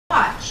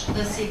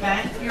this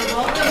event. You're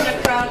welcome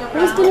to crowd around.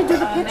 Who's going to do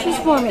the pictures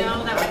for me?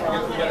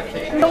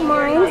 You don't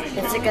mind?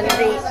 Is it going to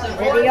be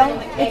video?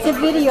 It's a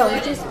video.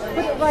 Just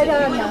put it right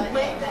on now.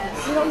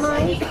 You don't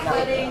mind?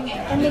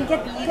 And then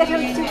get her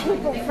two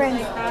people, friends.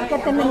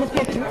 Get them in the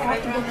picture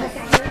after they take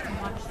it.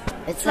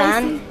 It's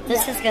on?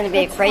 This is going to be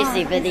a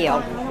crazy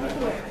video.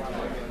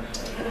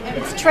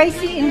 It's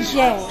Tracy and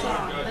Jay.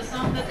 The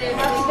song that they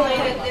played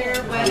at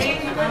their wedding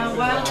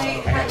while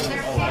they had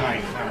their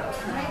cake.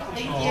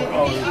 Thank you.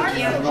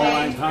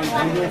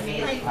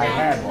 I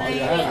had one.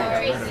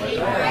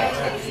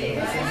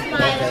 This is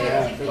my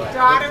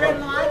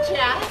daughter-in-law,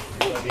 Jess.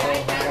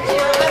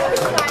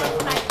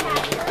 My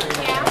pastor,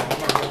 Jeff.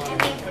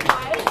 And his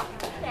wife,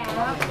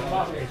 Sandra.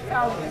 So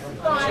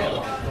funny.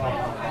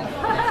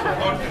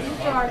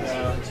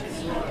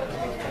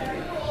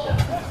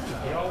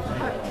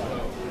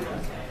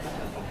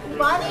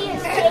 Bonnie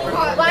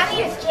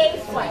is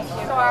Jay's wife. So,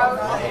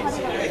 okay.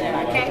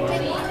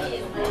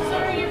 So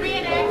are you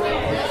reenacting?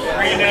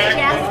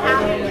 Yes,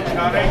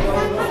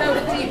 So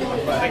the team.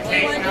 The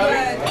cake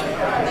outing?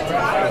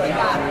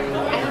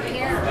 I don't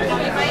care.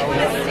 You might want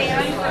to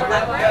stand for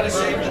that. Gotta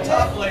save the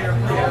top layer.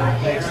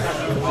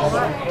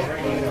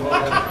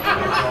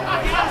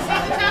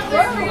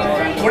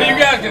 What are you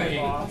guys gonna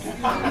eat?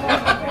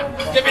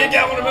 Give me a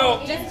gallon of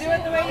milk. Just do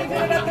it the way you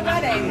did it at the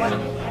wedding.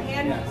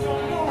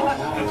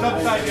 It's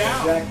upside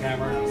down.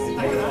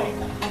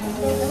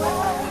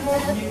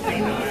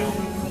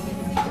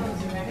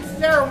 This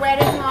is our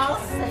wedding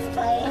waltz that's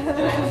playing.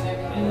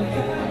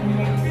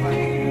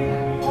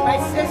 My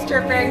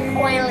sister very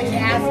coyly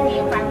asked me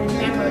if I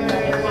remembered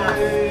what it was.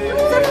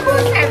 Of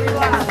course I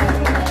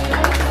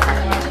remember.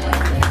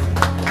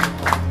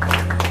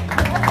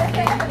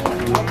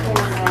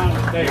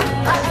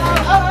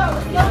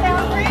 Slow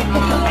down,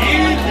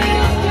 Frank.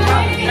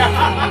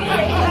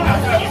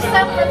 Save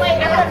some for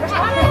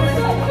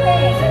later.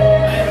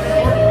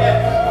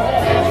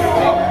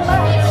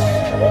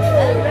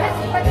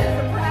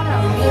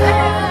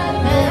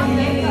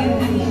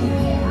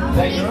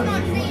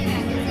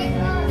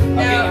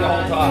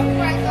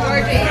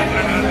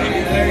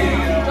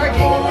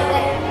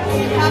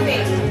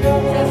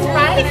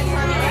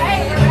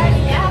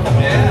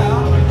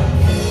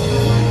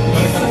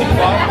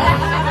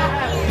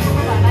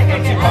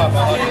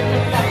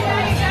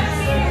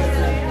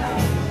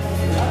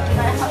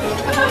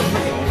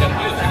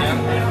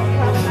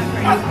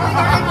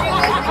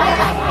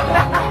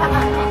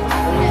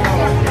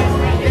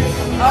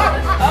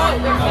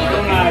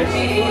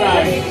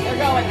 They're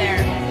going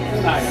there.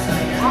 Nice.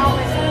 Oh,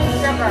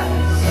 it's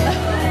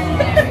sugar.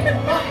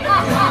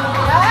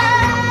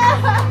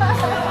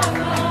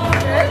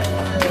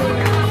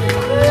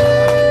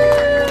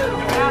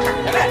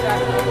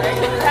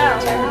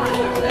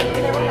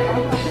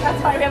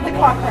 That's why we have the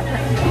clock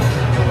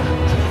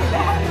reference.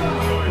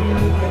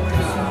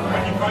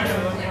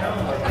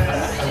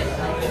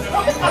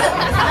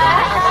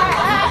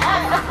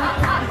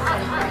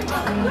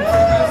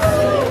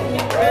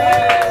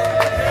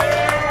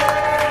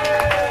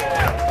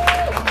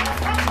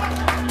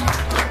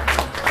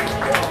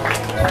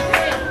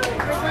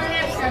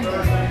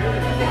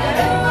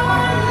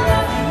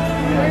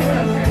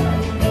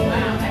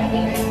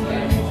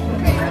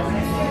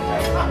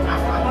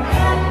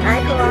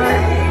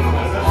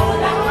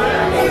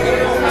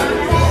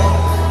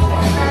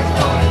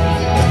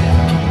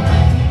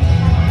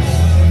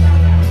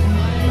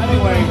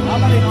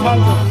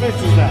 Tons of fish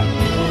is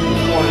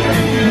that?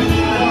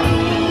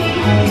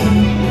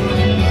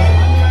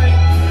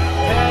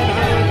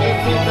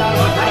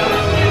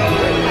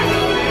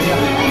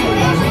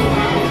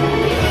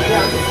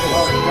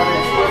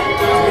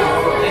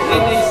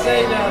 Did they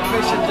say that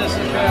fish had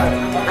disappeared?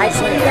 I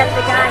see that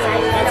the guy,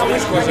 I don't know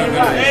which one he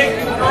was.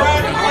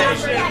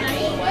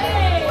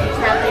 He's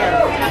not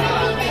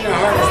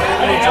there.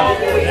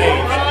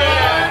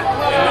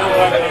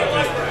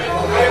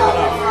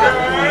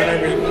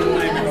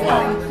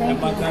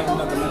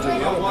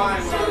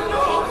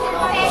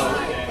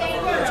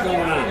 What's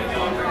going on?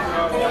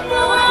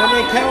 When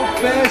they count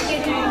fish,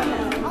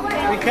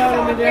 we count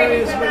them in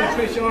areas where the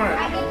fish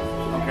aren't.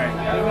 Okay.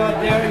 They're not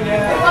there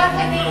yet.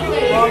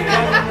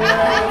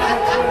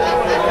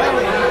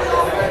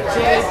 So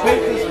they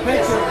paint this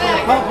picture for the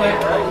public.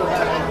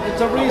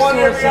 It's a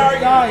resource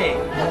that's dying.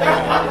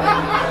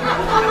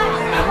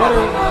 What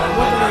do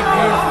they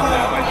pay for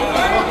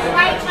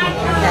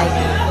that?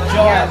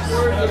 Jobs.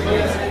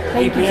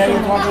 EPA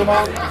you're talking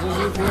about? Is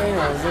this EPA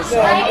or is this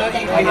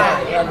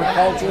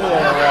agriculture or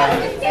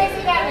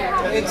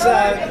it's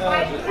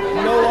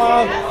NOAA,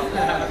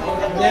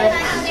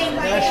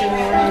 National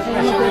Marine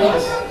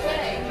Fisheries.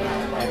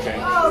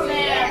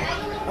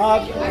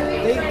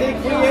 They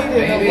created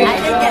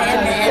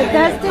The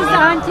bestest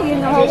auntie in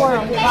the whole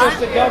world. just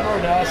to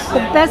govern us. The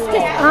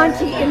bestest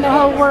auntie in the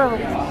whole world.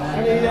 I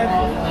mean,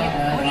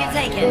 What are you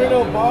taking? during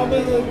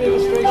Obama's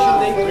administration,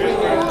 they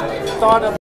thought of